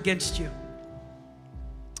those who are against you.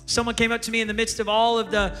 Someone came up to me in the midst of all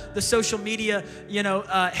of the social media,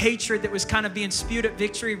 hatred that was kind of being spewed at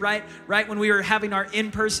Victory right when we were having our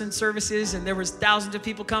in-person services, and there was thousands of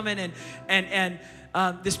people coming, and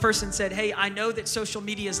this person said, hey, I know that social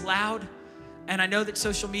media is loud, and I know that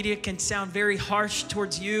social media can sound very harsh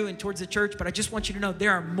towards you and towards the church, but I just want you to know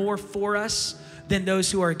there are more for us than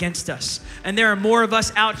those who are against us. And there are more of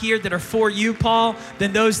us out here that are for you, Paul,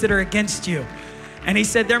 than those that are against you. And he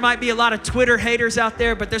said, there might be a lot of Twitter haters out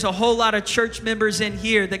there, but there's a whole lot of church members in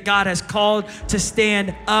here that God has called to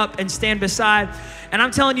stand up and stand beside. And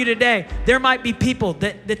I'm telling you today, there might be people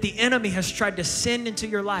that the enemy has tried to send into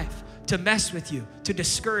your life to mess with you, to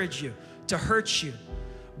discourage you, to hurt you.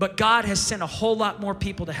 But God has sent a whole lot more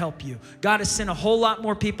people to help you. God has sent a whole lot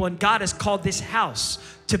more people, and God has called this house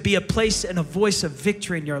to be a place and a voice of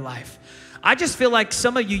victory in your life. I just feel like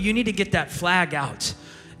some of you need to get that flag out.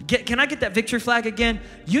 Can I get that victory flag again?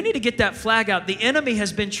 You need to get that flag out. The enemy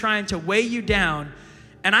has been trying to weigh you down.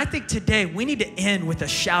 And I think today we need to end with a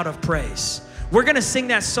shout of praise. We're going to sing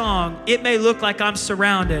that song, It May Look Like I'm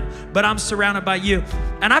Surrounded, but I'm Surrounded by You.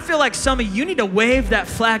 And I feel like some of you need to wave that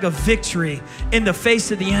flag of victory in the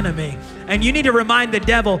face of the enemy. And you need to remind the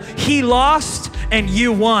devil, he lost and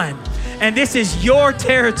you won. And this is your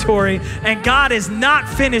territory, and God is not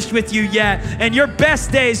finished with you yet. And your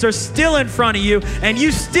best days are still in front of you, and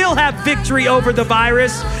you still have victory over the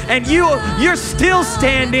virus, and you're still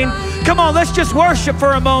standing. Come on, let's just worship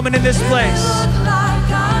for a moment in this place.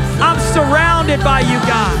 I'm surrounded by you,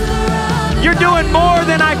 God. You're doing more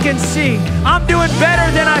than I can see. I'm doing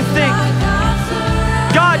better than I think.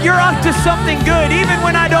 God, you're up to something good. Even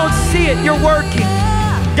when I don't see it, you're working.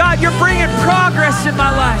 God, you're bringing progress in my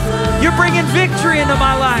life. You're bringing victory into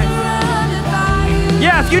my life.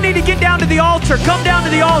 Yeah, if you need to get down to the altar, come down to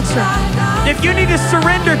the altar. If you need to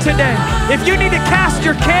surrender today, if you need to cast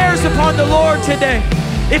your cares upon the Lord today,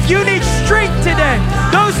 if you need strength today,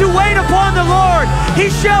 those who wait upon the Lord, he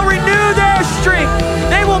shall renew their strength.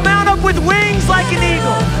 They will mount up with wings like an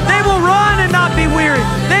eagle. They will run and not be weary.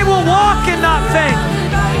 They will walk and not faint.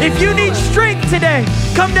 If you need strength today,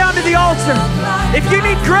 come down to the altar. If you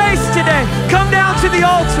need grace today, come down to the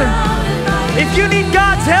altar. If you need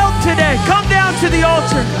God's help today, come down to the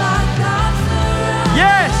altar.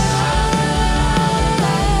 Yes.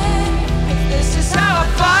 This is how I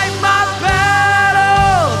fight my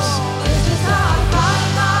battles. This is how I fight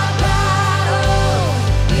my battles.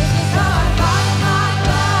 This is how I fight my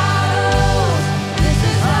battles. This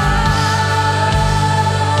is how.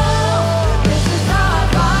 This is how I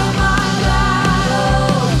fight my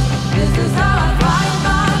battles. This is how I fight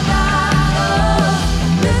my battles.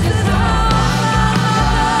 This is how.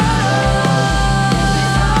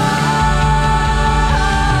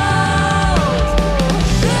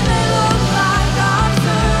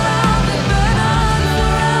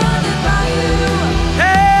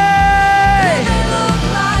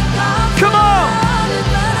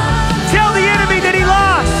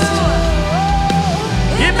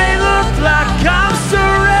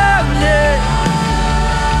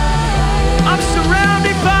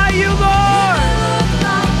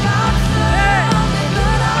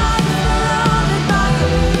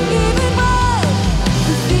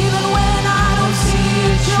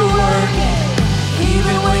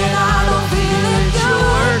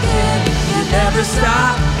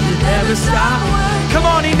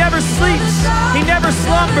 He never sleeps. He never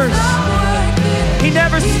slumbers. He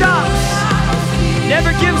never stops.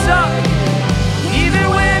 Never gives up. Even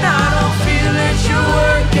when I don't feel that you're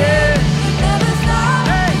working.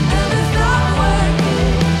 Hey.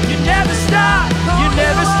 You never stop. You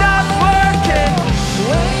never stop working.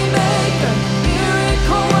 Waymaker,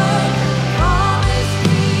 miracle worker, promise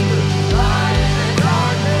keeper, light in the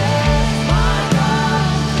darkness, my God,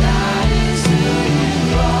 that is who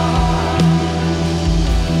you are.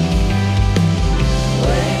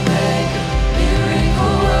 Waymaker,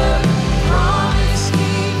 miracle worker, promise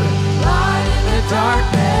keeper, light in the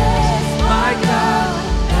darkness, my God,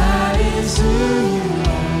 that is who you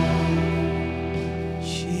are.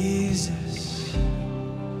 Jesus.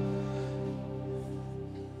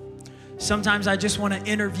 Sometimes I just want to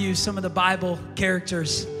interview some of the Bible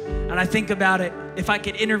characters. And I think about it, if I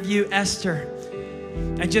could interview Esther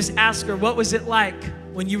and just ask her, what was it like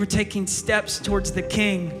when you were taking steps towards the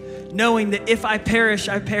king, knowing that if I perish,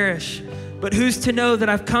 I perish. But who's to know that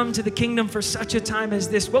I've come to the kingdom for such a time as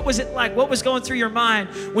this? What was it like? What was going through your mind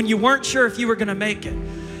when you weren't sure if you were going to make it?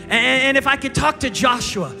 And if I could talk to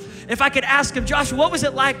Joshua, if I could ask him, Joshua, what was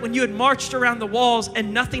it like when you had marched around the walls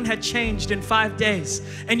and nothing had changed in 5 days?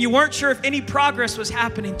 And you weren't sure if any progress was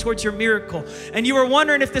happening towards your miracle. And you were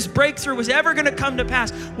wondering if this breakthrough was ever going to come to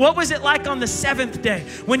pass. What was it like on the 7th day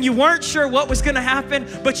when you weren't sure what was going to happen,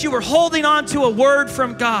 but you were holding on to a word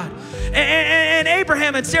from God? And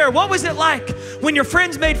Abraham and Sarah, what was it like when your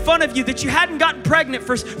friends made fun of you that you hadn't gotten pregnant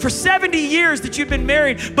for 70 years that you'd been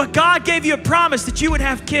married, but God gave you a promise that you would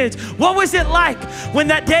have kids? What was it like when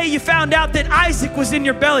that day you found out that Isaac was in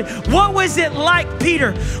your belly? What was it like,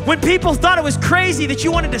 Peter, when people thought it was crazy that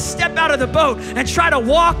you wanted to step out of the boat and try to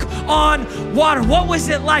walk on water? What was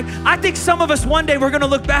it like? I think some of us one day we're going to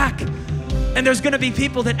look back and there's going to be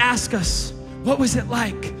people that ask us, what was it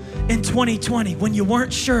like in 2020 when you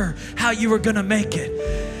weren't sure how you were going to make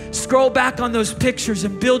it? Scroll back on those pictures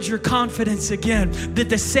and build your confidence again that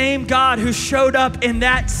the same God who showed up in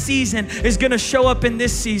that season is going to show up in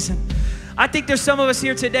this season. I think there's some of us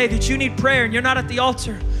here today that you need prayer and you're not at the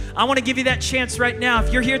altar. I want to give you that chance right now.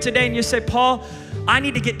 If you're here today and you say, Paul, I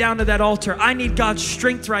need to get down to that altar. I need God's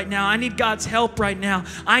strength right now. I need God's help right now.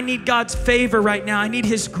 I need God's favor right now. I need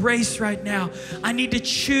His grace right now. I need to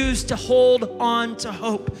choose to hold on to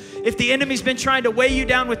hope. If the enemy's been trying to weigh you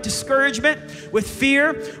down with discouragement, with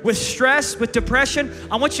fear, with stress, with depression,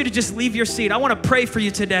 I want you to just leave your seat. I want to pray for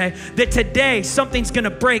you today that today something's going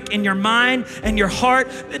to break in your mind and your heart,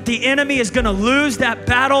 that the enemy is going to lose that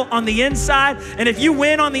battle on the inside. And if you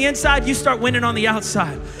win on the inside, you start winning on the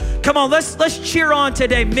outside. Come on, let's cheer on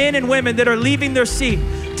today, men and women that are leaving their seat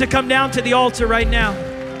to come down to the altar right now.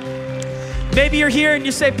 Maybe you're here and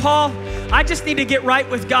you say, Paul, I just need to get right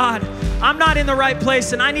with God. I'm not in the right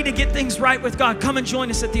place and I need to get things right with God. Come and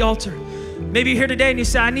join us at the altar. Maybe you're here today and you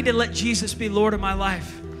say, I need to let Jesus be Lord of my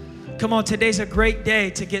life. Come on, today's a great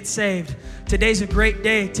day to get saved. Today's a great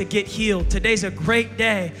day to get healed. Today's a great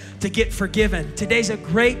day to get forgiven. Today's a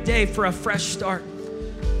great day for a fresh start.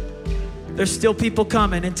 There's still people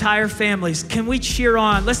coming, entire families. Can we cheer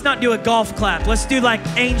on? Let's not do a golf clap. Let's do like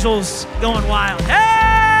angels going wild. Hey!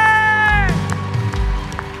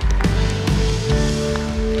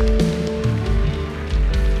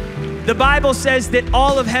 The Bible says that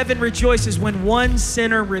all of heaven rejoices when one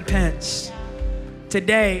sinner repents.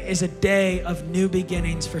 Today is a day of new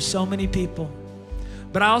beginnings for so many people.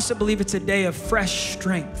 But I also believe it's a day of fresh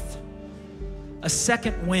strength, a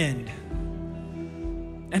second wind.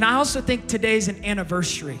 And I also think today's an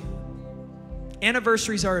anniversary.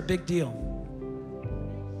 Anniversaries are a big deal.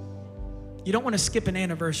 You don't want to skip an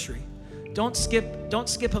anniversary. Don't skip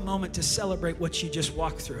a moment to celebrate what you just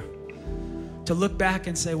walked through. To look back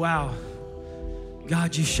and say, wow,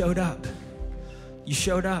 God, you showed up. You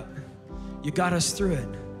showed up. You got us through it.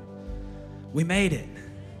 We made it.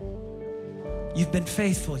 You've been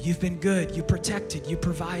faithful. You've been good. You protected. You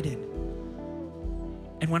provided.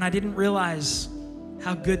 And when I didn't realize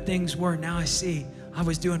how good things were, now I see I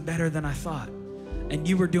was doing better than I thought. And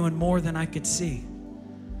you were doing more than I could see.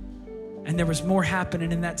 And there was more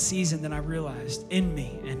happening in that season than I realized, in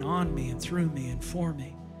me and on me and through me and for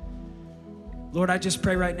me. Lord, I just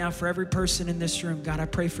pray right now for every person in this room. God, I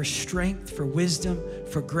pray for strength, for wisdom,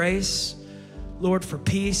 for grace. Lord, for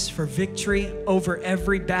peace, for victory over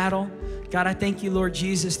every battle. God, I thank you, Lord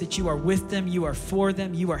Jesus, that you are with them, you are for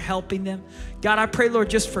them, you are helping them. God, I pray, Lord,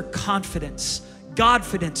 just for confidence,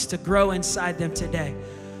 Godfidence to grow inside them today.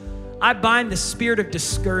 I bind the spirit of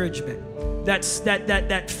discouragement.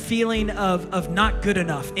 that feeling of not good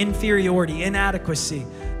enough, inferiority, inadequacy,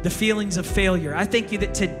 the feelings of failure. I thank you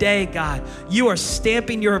that today, God, you are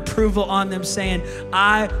stamping your approval on them, saying,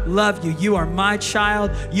 I love you. You are my child.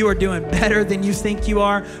 You are doing better than you think you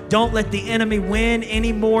are. Don't let the enemy win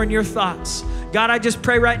anymore in your thoughts. God, I just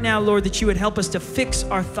pray right now, Lord, that you would help us to fix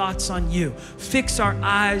our thoughts on you, fix our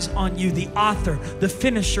eyes on you, the author, the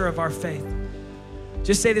finisher of our faith.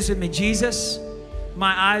 Just say this with me. Jesus,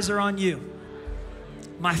 my eyes are on you.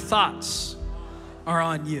 My thoughts are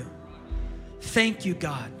on you. Thank you,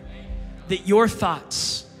 God, that your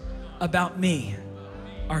thoughts about me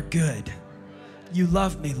are good. You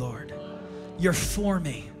love me, Lord. You're for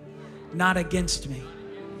me, not against me.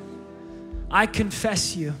 I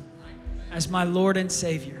confess you as my Lord and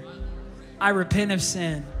Savior. I repent of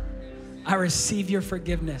sin. I receive your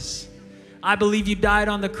forgiveness. I believe you died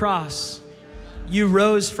on the cross. You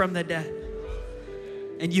rose from the dead,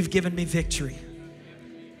 and you've given me victory.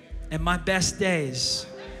 And my best days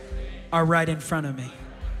are right in front of me.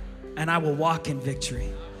 And I will walk in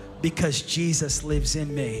victory because Jesus lives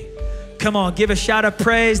in me. Come on, give a shout of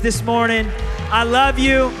praise this morning. I love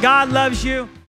you. God loves you.